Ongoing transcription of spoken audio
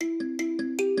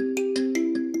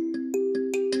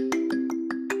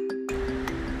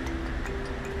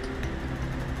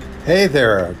Hey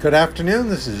there, good afternoon.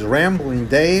 This is Rambling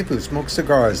Dave who smokes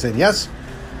cigars. And yes,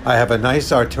 I have a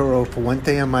nice Arturo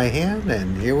Fuente in my hand,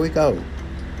 and here we go.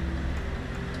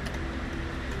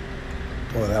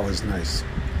 Oh, that was nice.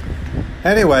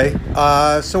 Anyway,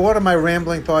 so what are my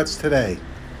rambling thoughts today?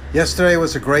 Yesterday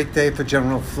was a great day for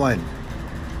General Flynn.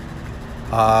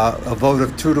 A vote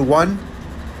of 2-1.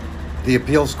 The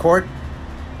appeals court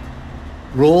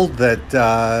ruled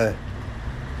that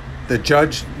the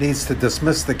judge needs to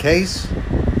dismiss the case.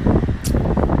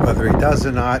 Whether he does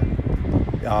or not,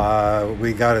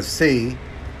 we got to see.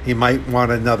 He might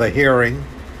want another hearing,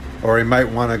 or he might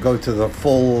want to go to the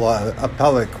full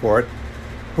appellate court.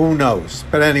 Who knows?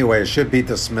 But anyway, it should be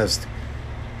dismissed.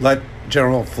 Let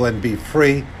General Flynn be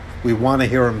free. We want to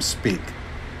hear him speak.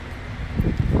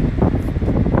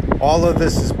 All of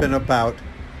this has been about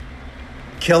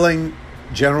killing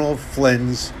General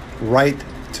Flynn's right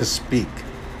to speak.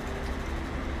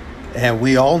 And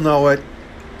we all know it.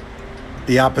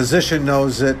 The opposition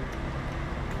knows it.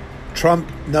 Trump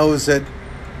knows it.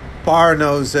 Barr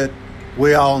knows it.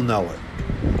 We all know it.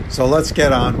 So let's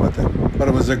get on with it. But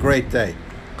it was a great day.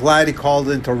 Glad he called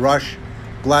into Rush.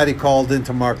 Glad he called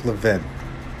into Mark Levin.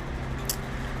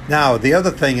 Now, the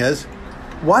other thing is,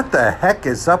 what the heck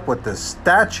is up with the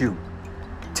statue?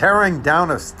 Tearing down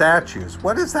of statues.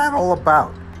 What is that all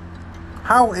about?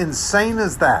 How insane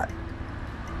is that?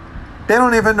 They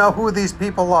don't even know who these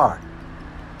people are.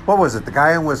 What was it? The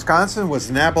guy in Wisconsin was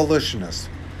an abolitionist.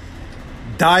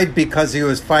 Died because he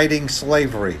was fighting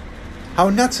slavery. How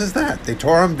nuts is that? They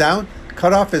tore him down,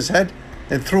 cut off his head,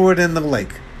 and threw it in the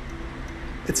lake.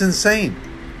 It's insane.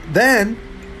 Then,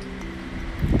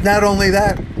 not only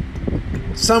that,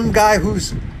 some guy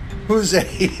who's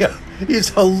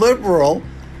he's a liberal,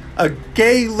 a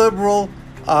gay liberal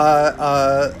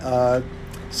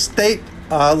state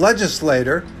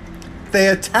legislator. They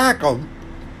attack him,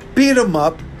 beat him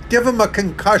up, give him a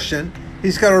concussion.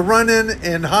 He's got to run in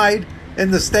and hide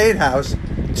in the state house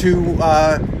to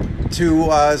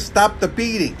stop the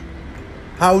beating.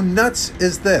 How nuts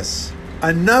is this?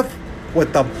 Enough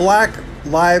with the Black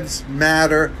Lives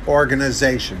Matter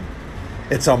organization.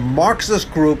 It's a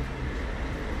Marxist group.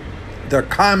 They're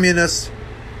communists.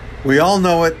 We all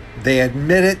know it. They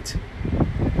admit it.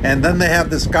 And then they have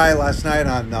this guy last night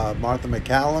on Martha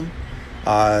McCallum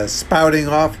spouting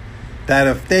off that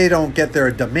if they don't get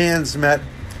their demands met,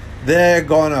 they're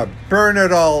going to burn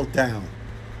it all down.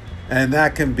 And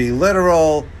that can be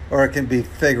literal or it can be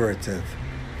figurative.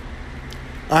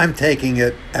 I'm taking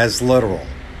it as literal.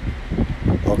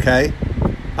 Okay?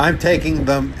 I'm taking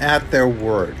them at their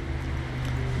word.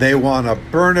 They want to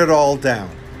burn it all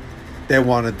down. They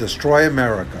want to destroy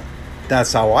America.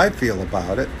 That's how I feel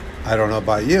about it. I don't know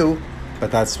about you,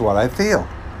 but that's what I feel.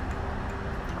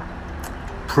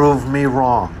 Prove me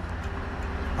wrong.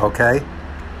 Okay?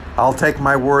 I'll take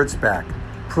my words back.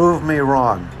 Prove me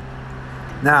wrong.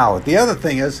 Now, the other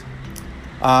thing is,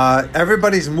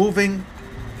 everybody's moving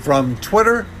from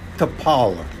Twitter to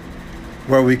Parler,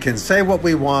 where we can say what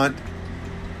we want,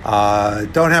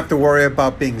 don't have to worry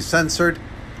about being censored,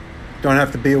 don't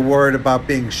have to be worried about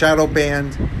being shadow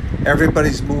banned.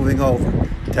 Everybody's moving over.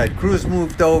 Ted Cruz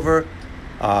moved over.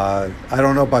 I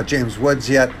don't know about James Woods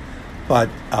yet, but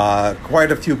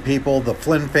quite a few people. The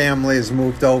Flynn family has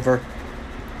moved over.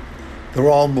 They're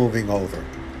all moving over.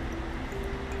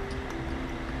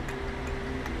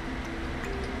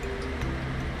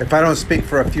 If I don't speak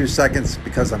for a few seconds,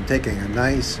 because I'm taking a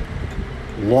nice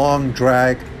long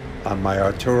drag on my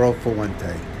Arturo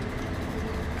Fuente.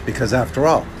 Because after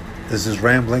all, this is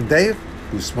Rambling Dave,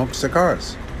 who smokes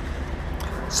cigars.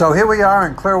 So here we are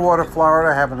in Clearwater,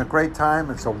 Florida, having a great time.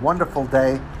 It's a wonderful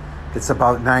day. It's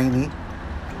about 90.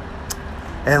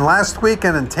 And last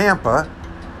weekend in Tampa,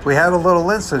 we had a little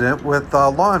incident with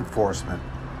law enforcement.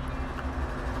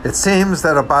 It seems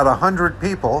that about 100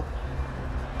 people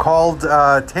called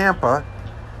Tampa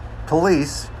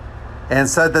police and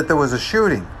said that there was a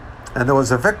shooting and there was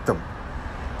a victim.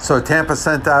 So Tampa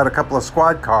sent out a couple of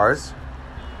squad cars,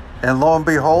 and lo and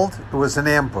behold, it was an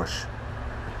ambush.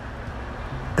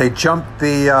 They jumped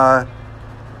the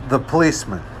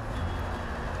policeman.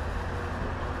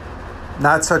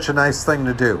 Not such a nice thing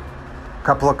to do. A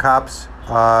couple of cops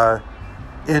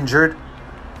injured.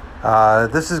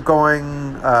 This is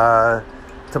going to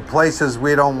places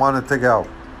we don't want it to go.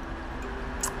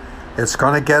 It's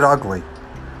going to get ugly.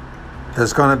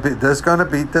 There's going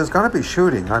to be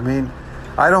shooting. I mean,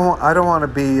 I don't want to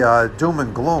be doom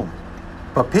and gloom,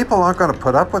 but people aren't going to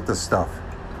put up with this stuff.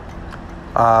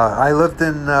 I lived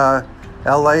in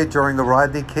L.A. during the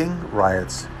Rodney King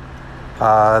riots.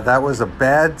 That was a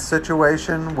bad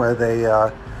situation where they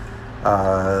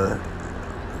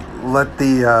let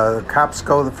the cops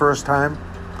go the first time,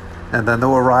 and then there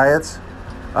were riots.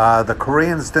 The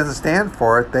Koreans didn't stand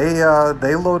for it.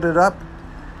 They loaded up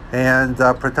and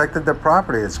protected their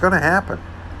property. It's going to happen.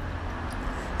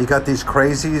 You got these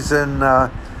crazies in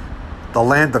the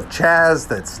land of Chaz,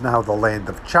 that's now the land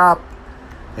of Chop,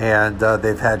 and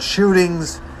they've had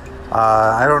shootings.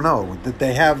 I don't know. Did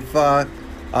they have?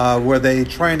 Were they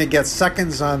trying to get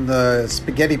seconds on the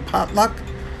spaghetti potluck?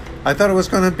 I thought it was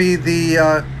going to be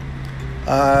the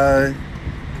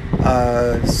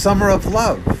Summer of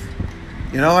Love.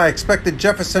 You know, I expected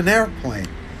Jefferson Airplane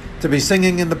to be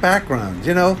singing in the background.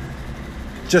 You know,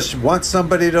 just want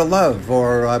somebody to love,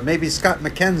 or maybe Scott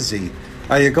McKenzie.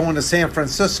 Are you going to San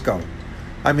Francisco?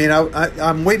 I mean,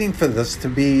 I'm waiting for this to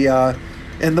be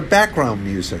in the background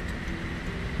music.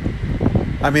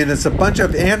 I mean, it's a bunch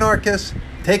of anarchists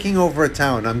taking over a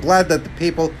town. I'm glad that the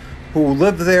people who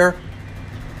live there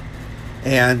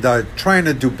and trying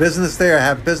to do business there,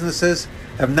 have businesses,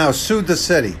 have now sued the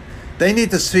city. They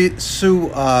need to sue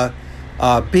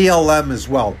BLM as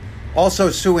well.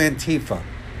 Also sue Antifa.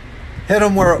 Hit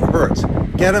them where it hurts.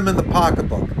 Get them in the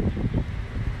pocketbook.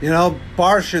 You know,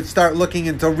 Barr should start looking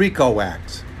into RICO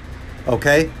acts.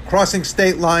 Okay? Crossing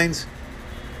state lines,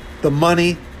 the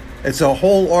money, it's a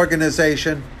whole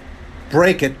organization.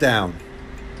 Break it down.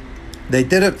 They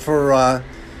did it for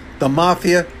the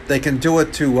mafia. They can do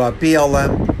it to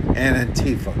BLM and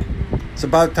Antifa. It's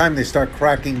about time they start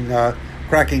cracking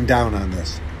down on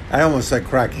this. I almost said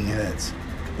cracking heads,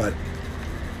 but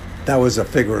that was a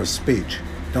figure of speech.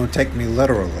 Don't take me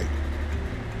literally.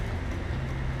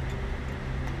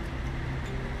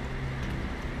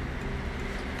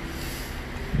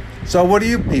 So what do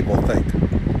you people think?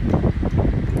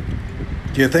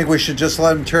 Do you think we should just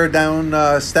let them tear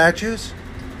down statues?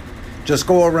 Just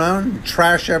go around and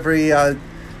trash every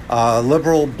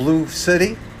liberal blue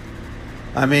city?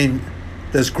 I mean,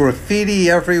 there's graffiti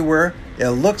everywhere. It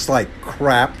looks like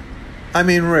crap. I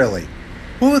mean, really.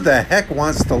 Who the heck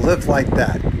wants to live like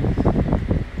that?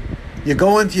 You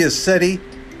go into your city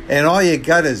and all you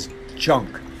got is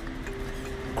junk.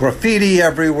 Graffiti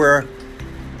everywhere.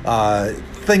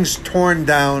 Things torn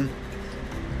down.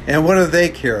 And what do they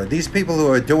care? These people who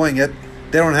are doing it,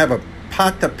 they don't have a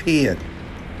pot to pee in.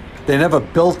 They never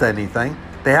built anything.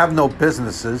 They have no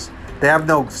businesses. They have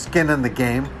no skin in the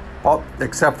game,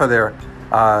 except for their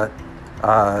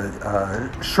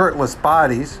shirtless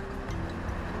bodies.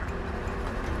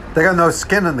 They got no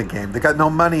skin in the game. They got no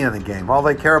money in the game. All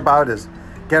they care about is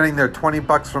getting their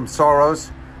 $20 from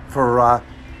Soros for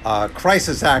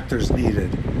crisis actors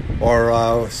needed,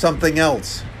 or something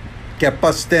else. Get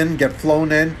bussed in, get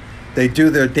flown in, they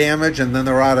do their damage, and then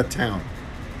they're out of town.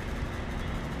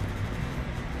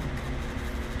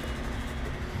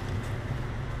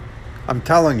 I'm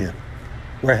telling you,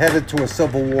 we're headed to a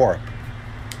civil war.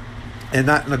 And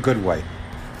not in a good way.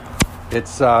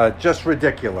 It's just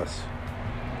ridiculous.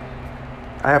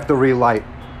 I have to relight.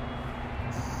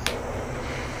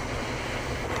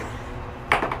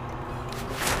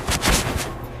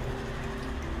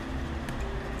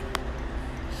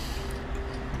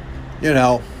 You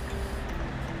know,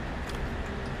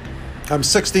 I'm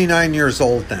 69 years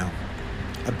old now.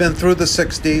 I've been through the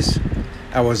 60s.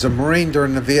 I was a Marine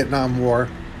during the Vietnam War.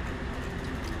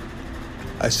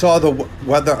 I saw the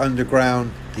Weather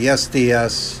Underground, the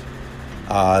SDS,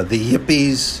 the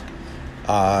hippies,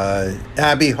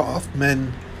 Abby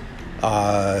Hoffman,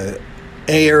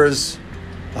 Ayers,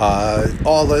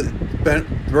 all the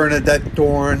Bernadette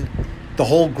Dorn, the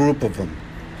whole group of them.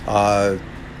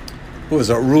 Who was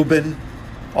it? Rubin,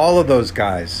 all of those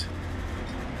guys.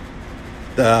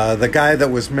 The guy that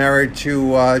was married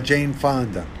to Jane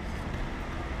Fonda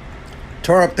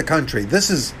tore up the country. That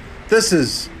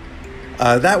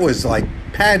was like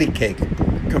patty cake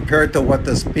compared to what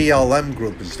this BLM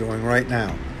group is doing right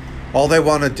now. All they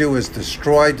want to do is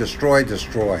destroy, destroy,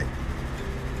 destroy.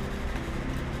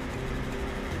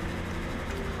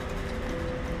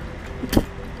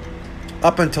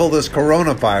 Up until this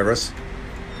coronavirus,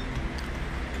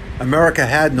 America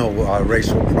had no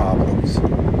racial problems.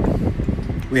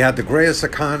 We had the greatest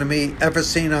economy ever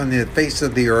seen on the face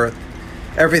of the earth.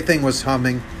 Everything was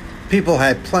humming. People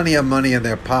had plenty of money in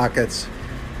their pockets.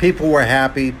 People were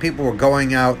happy. People were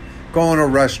going out, going to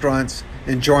restaurants,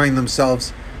 enjoying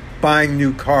themselves, buying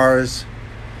new cars,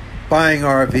 buying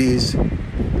RVs.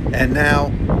 And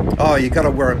now, oh, you got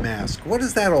to wear a mask. What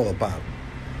is that all about?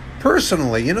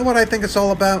 Personally, you know what I think it's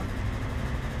all about?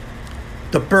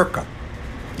 The burqa.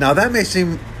 Now, that may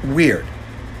seem weird,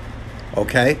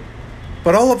 okay?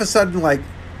 But all of a sudden, like,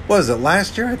 what was it,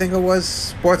 last year? I think it was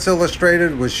Sports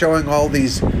Illustrated was showing all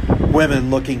these women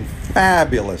looking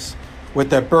fabulous with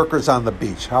their burqas on the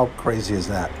beach. How crazy is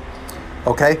that?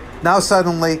 Okay, now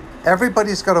suddenly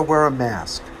everybody's got to wear a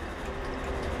mask.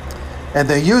 And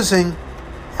they're using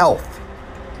health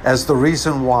as the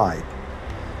reason why.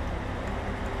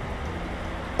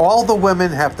 All the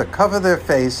women have to cover their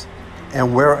face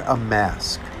and wear a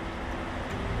mask.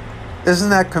 Isn't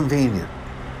that convenient?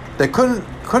 They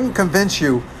couldn't convince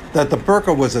you that the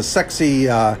burqa was a sexy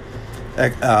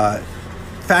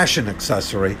fashion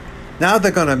accessory. Now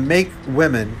they're going to make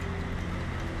women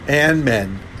and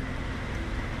men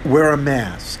wear a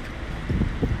mask.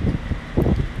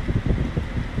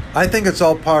 I think it's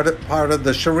all part of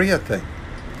the Sharia thing.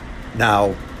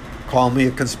 Now, call me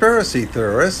a conspiracy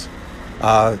theorist.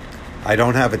 I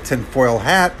don't have a tinfoil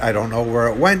hat. I don't know where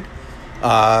it went.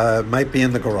 Might be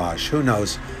in the garage. Who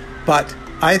knows? But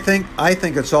I think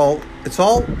it's all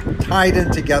tied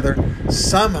in together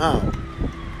somehow.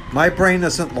 My brain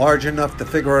isn't large enough to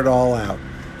figure it all out,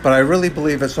 but I really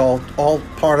believe it's all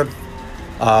part of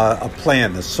a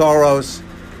plan. The Soros,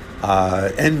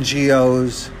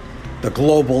 NGOs, the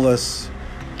globalists,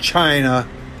 China,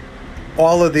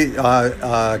 all of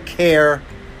the CARE,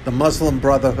 the Muslim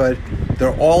Brotherhood,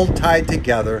 they're all tied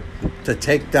together to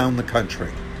take down the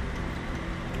country.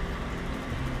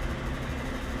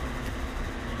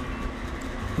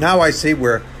 Now I see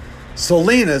where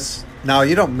Salinas, now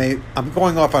you don't make, I'm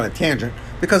going off on a tangent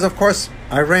because of course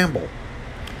I ramble.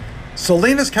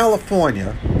 Salinas,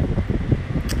 California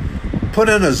put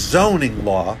in a zoning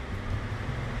law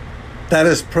that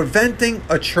is preventing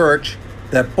a church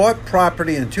that bought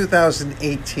property in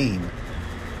 2018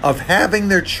 of having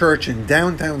their church in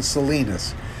downtown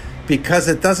Salinas because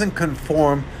it doesn't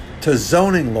conform to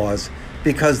zoning laws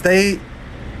because they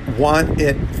want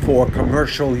it for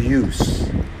commercial use.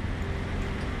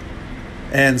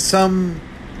 And some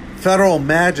federal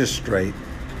magistrate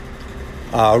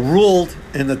ruled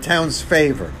in the town's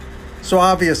favor. So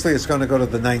obviously it's going to go to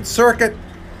the Ninth Circuit,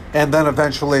 and then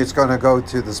eventually it's going to go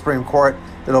to the Supreme Court.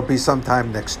 It'll be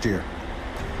sometime next year.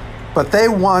 But they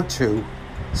want to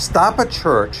stop a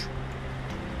church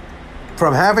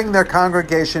from having their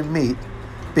congregation meet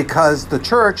because the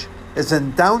church is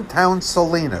in downtown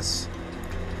Salinas.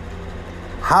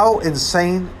 How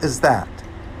insane is that?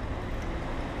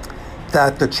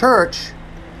 That the church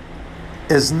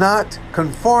is not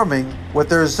conforming with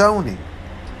their zoning.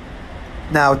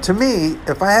 Now, to me,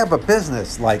 if I have a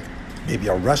business like maybe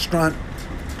a restaurant,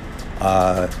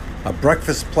 a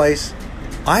breakfast place,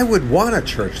 I would want a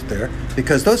church there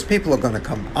because those people are going to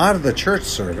come out of the church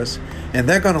service and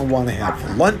they're going to want to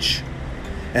have lunch,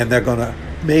 and they're going to,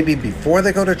 maybe before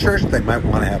they go to church, they might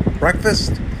want to have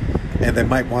breakfast, and they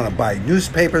might want to buy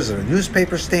newspapers at a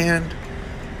newspaper stand.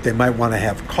 They might want to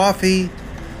have coffee.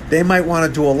 They might want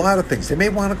to do a lot of things. They may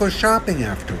want to go shopping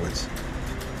afterwards.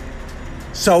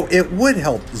 So it would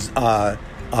help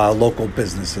local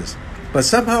businesses. But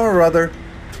somehow or other,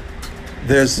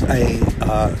 there's a...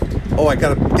 I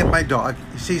got to get my dog.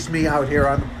 He sees me out here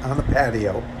on the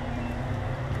patio.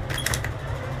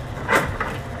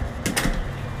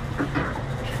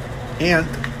 And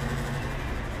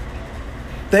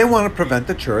they want to prevent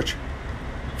the church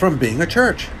from being a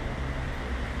church.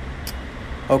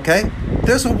 Okay?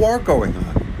 There's a war going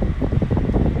on.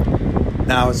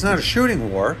 Now, it's not a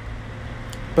shooting war,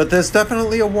 but there's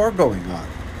definitely a war going on.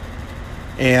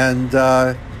 And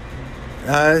I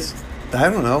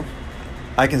don't know.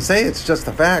 I can say it's just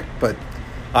a fact, but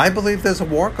I believe there's a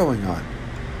war going on.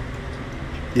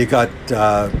 You got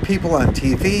people on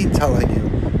TV telling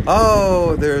you,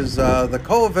 oh, there's the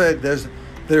COVID,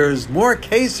 there's more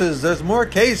cases, there's more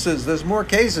cases,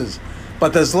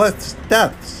 but there's less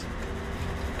deaths.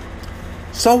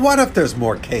 So what if there's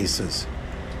more cases?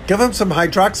 Give them some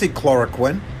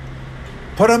hydroxychloroquine,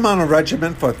 put them on a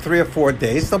regimen for 3 or 4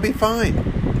 days, they'll be fine.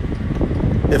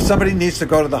 If somebody needs to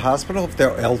go to the hospital, if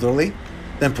they're elderly,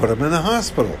 then put them in the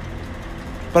hospital.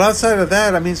 But outside of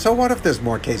that, I mean, so what if there's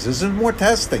more cases and more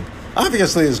testing?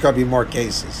 Obviously, there's going to be more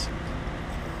cases.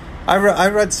 I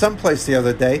read someplace the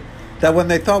other day that when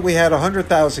they thought we had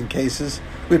 100,000 cases,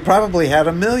 we probably had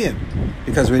 1 million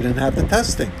because we didn't have the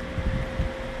testing.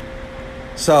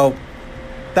 So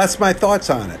that's my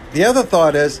thoughts on it. The other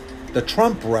thought is the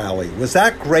Trump rally. Was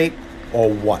that great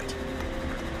or what?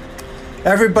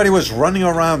 Everybody was running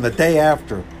around the day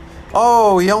after.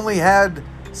 Oh, he only had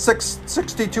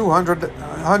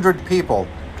 6,200 people,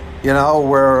 you know,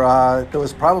 where there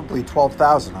was probably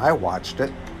 12,000. I watched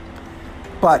it.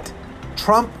 But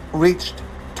Trump reached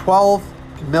 12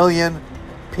 million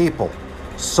people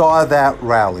saw that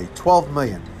rally. 12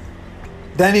 million.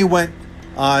 Then he went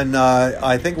on,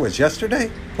 I think it was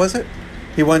yesterday, was it?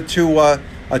 He went to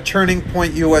a Turning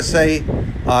Point USA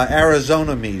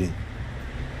Arizona meeting.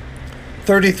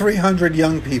 3,300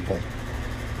 young people,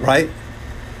 right?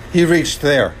 He reached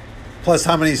there. Plus,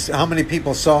 how many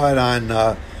people saw it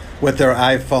on with their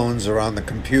iPhones or on the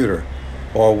computer,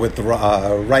 or with the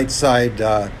right side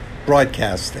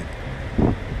broadcasting?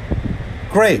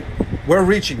 Great, we're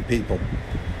reaching people.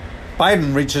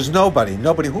 Biden reaches nobody.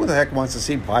 Nobody. Who the heck wants to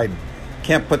see Biden?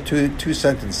 Can't put two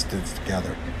sentences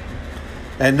together.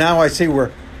 And now I see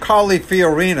where Carly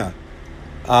Fiorina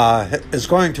is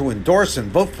going to endorse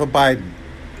and vote for Biden.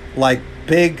 Like,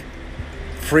 big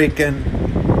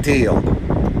freaking deal.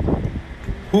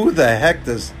 Who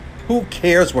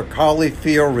cares what Carly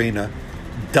Fiorina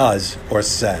does or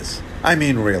says? I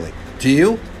mean, really. Do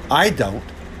you? I don't.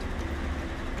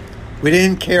 We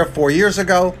didn't care 4 years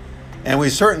ago, and we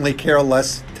certainly care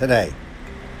less today.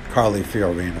 Carly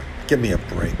Fiorina. Give me a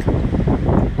break.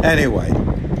 Anyway,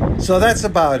 so that's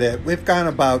about it. We've gone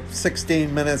about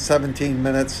 16 minutes, 17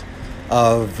 minutes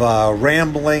of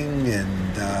rambling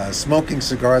and smoking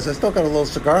cigars. I still got a little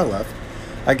cigar left.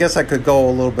 I guess I could go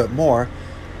a little bit more.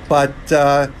 But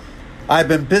I've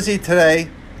been busy today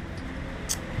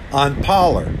on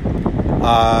Parler,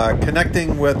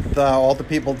 connecting with all the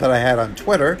people that I had on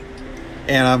Twitter.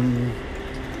 And I'm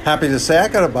happy to say I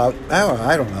got about,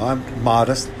 I don't know, I'm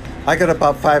modest. I got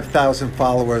about 5,000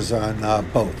 followers on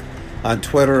both, on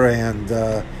Twitter and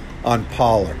on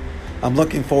Parler. I'm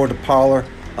looking forward to Parler.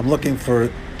 I'm looking for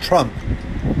Trump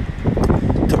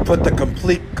to put the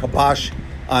complete kibosh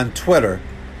on Twitter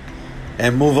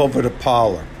and move over to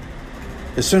Parler.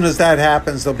 As soon as that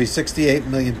happens, there'll be 68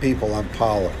 million people on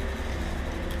Parler.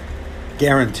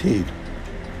 Guaranteed.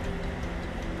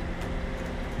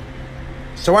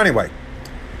 So anyway,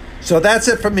 so that's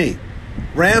it for me.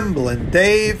 Ramblin'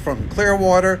 Dave from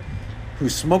Clearwater, who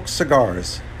smokes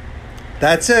cigars.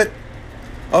 That's it.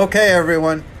 Okay,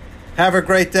 everyone. Have a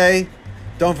great day.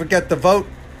 Don't forget to vote.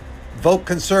 Vote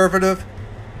conservative.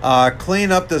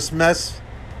 Clean up this mess.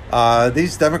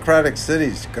 These Democratic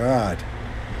cities, God.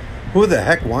 Who the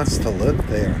heck wants to live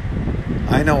there?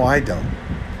 I know I don't.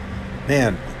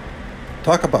 Man,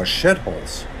 talk about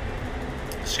shitholes.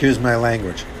 Excuse my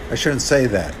language. I shouldn't say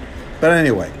that. But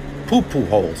anyway, poo-poo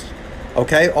holes.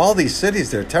 Okay? All these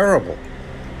cities, they're terrible.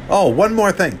 Oh, one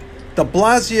more thing. De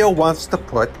Blasio wants to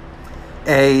put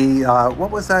a, what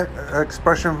was that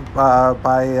expression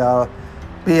by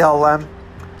BLM?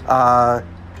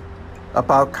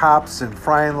 About cops and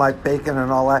frying like bacon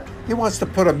and all that. He wants to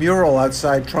put a mural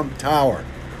outside Trump Tower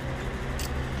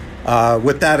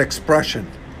with that expression.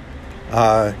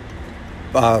 Fry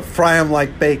them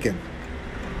like bacon.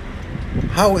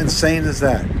 How insane is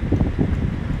that?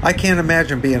 I can't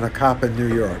imagine being a cop in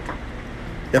New York.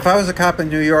 If I was a cop in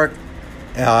New York,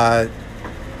 I'd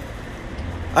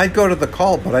go to the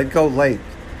call, but I'd go late.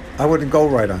 I wouldn't go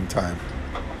right on time.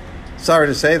 Sorry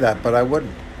to say that, but I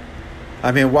wouldn't.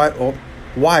 I mean, why?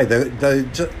 Why?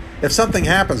 If something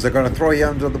happens, they're going to throw you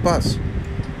under the bus.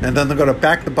 And then they're going to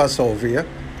back the bus over you.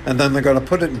 And then they're going to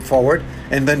put it in forward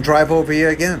and then drive over you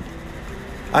again.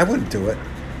 I wouldn't do it.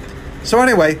 So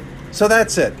anyway, so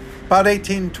that's it. About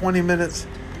 18, 20 minutes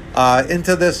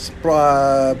into this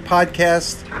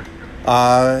podcast.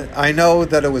 I know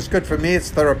that it was good for me. It's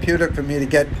therapeutic for me to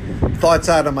get thoughts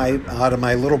out of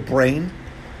my little brain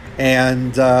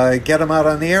and get them out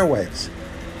on the airwaves.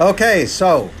 Okay,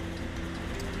 so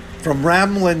from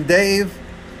Ramblin' Dave,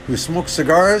 who smokes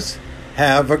cigars,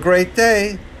 have a great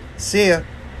day. See ya.